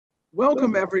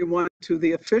Welcome everyone to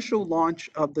the official launch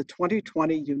of the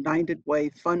 2020 United Way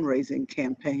fundraising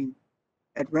campaign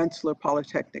at Rensselaer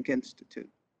Polytechnic Institute.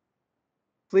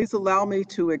 Please allow me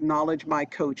to acknowledge my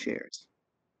co-chairs,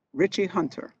 Richie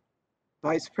Hunter,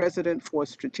 Vice President for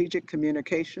Strategic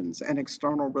Communications and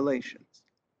External Relations,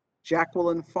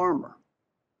 Jacqueline Farmer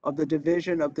of the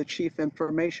Division of the Chief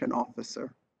Information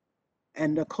Officer,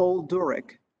 and Nicole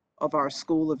Durick of our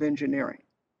School of Engineering.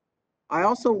 I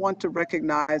also want to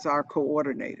recognize our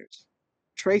coordinators,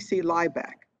 Tracy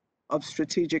Lieback of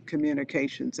Strategic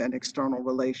Communications and External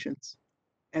Relations,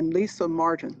 and Lisa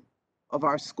Martin of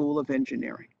our School of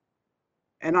Engineering.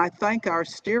 And I thank our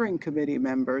steering committee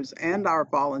members and our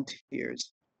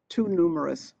volunteers, too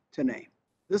numerous to name.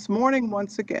 This morning,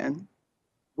 once again,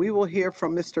 we will hear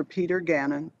from Mr. Peter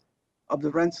Gannon of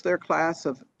the Rensselaer class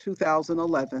of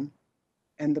 2011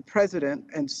 and the President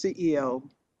and CEO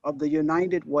of the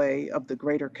United Way of the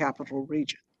Greater Capital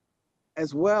Region,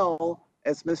 as well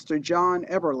as Mr. John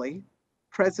Eberly,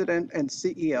 President and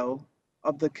CEO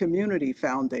of the Community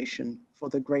Foundation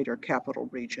for the Greater Capital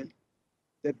Region,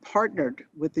 that partnered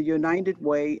with the United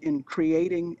Way in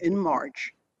creating in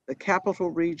March the Capital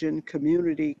Region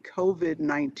Community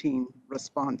COVID-19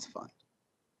 Response Fund.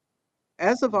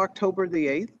 As of October the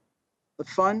 8th, the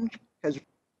fund has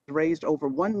raised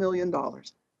over $1 million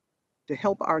to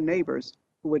help our neighbors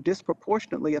who were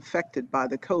disproportionately affected by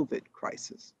the COVID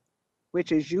crisis,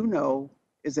 which, as you know,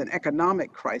 is an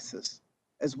economic crisis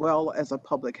as well as a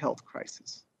public health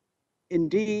crisis.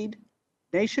 Indeed,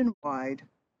 nationwide,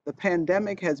 the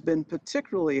pandemic has been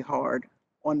particularly hard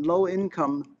on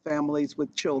low-income families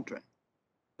with children,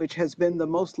 which has been the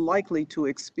most likely to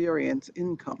experience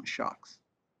income shocks.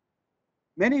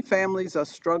 Many families are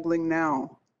struggling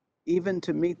now, even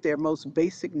to meet their most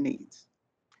basic needs.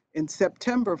 In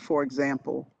September, for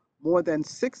example, more than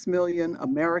 6 million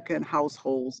American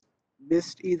households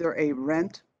missed either a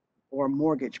rent or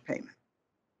mortgage payment.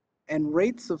 And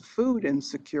rates of food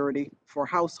insecurity for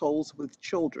households with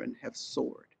children have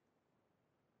soared.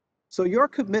 So your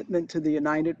commitment to the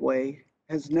United Way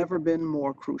has never been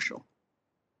more crucial.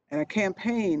 And a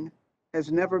campaign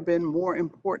has never been more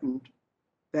important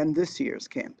than this year's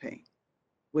campaign,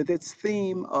 with its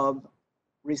theme of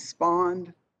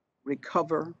respond,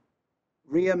 recover,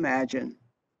 reimagine,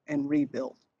 and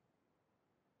rebuild.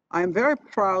 I am very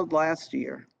proud last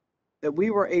year that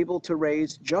we were able to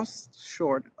raise just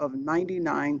short of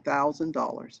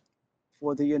 $99,000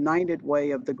 for the United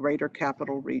Way of the Greater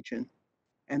Capital Region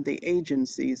and the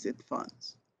agencies it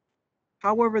funds.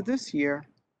 However, this year,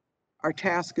 our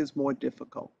task is more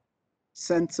difficult,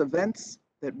 since events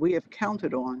that we have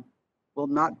counted on will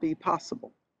not be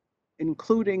possible,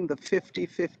 including the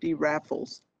 50-50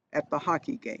 raffles at the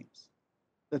hockey games,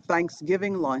 the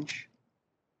Thanksgiving lunch,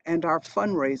 and our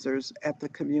fundraisers at the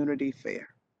community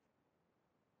fair.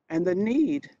 And the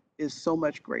need is so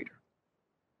much greater.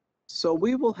 So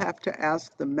we will have to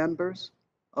ask the members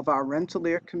of our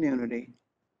Rensselaer community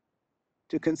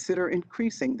to consider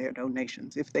increasing their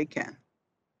donations if they can,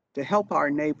 to help our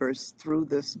neighbors through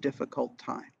this difficult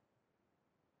time.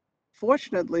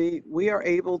 Fortunately, we are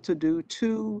able to do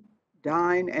 2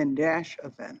 Dine and Dash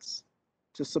events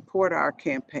to support our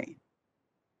campaign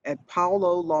at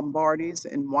Paolo Lombardi's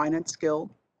in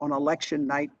Wynantskill on election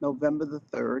night, November the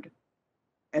 3rd,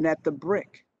 and at the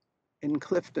Brick in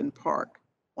Clifton Park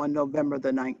on November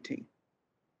the 19th.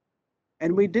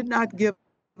 And we did not give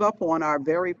up on our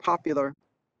very popular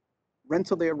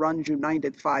Rensselaer Runs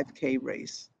United 5K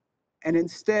race, and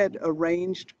instead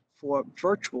arranged for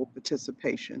virtual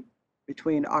participation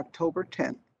between October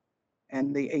 10th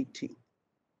and the 18th.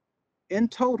 In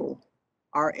total,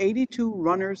 our 82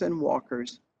 runners and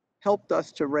walkers helped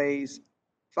us to raise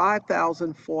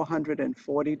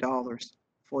 $5,440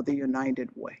 for the United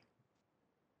Way.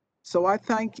 So I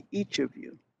thank each of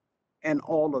you and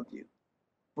all of you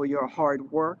for your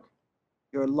hard work,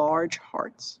 your large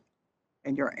hearts,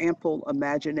 and your ample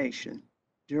imagination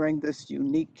during this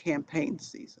unique campaign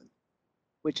season,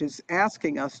 which is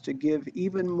asking us to give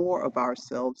even more of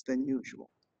ourselves than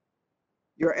usual.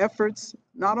 Your efforts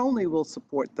not only will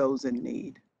support those in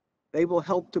need, they will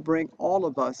help to bring all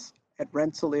of us at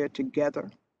Rensselaer together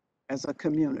as a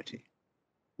community,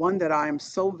 one that I am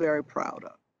so very proud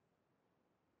of.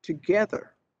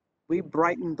 Together, we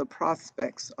brighten the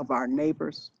prospects of our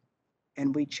neighbors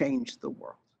and we change the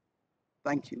world.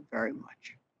 Thank you very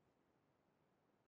much.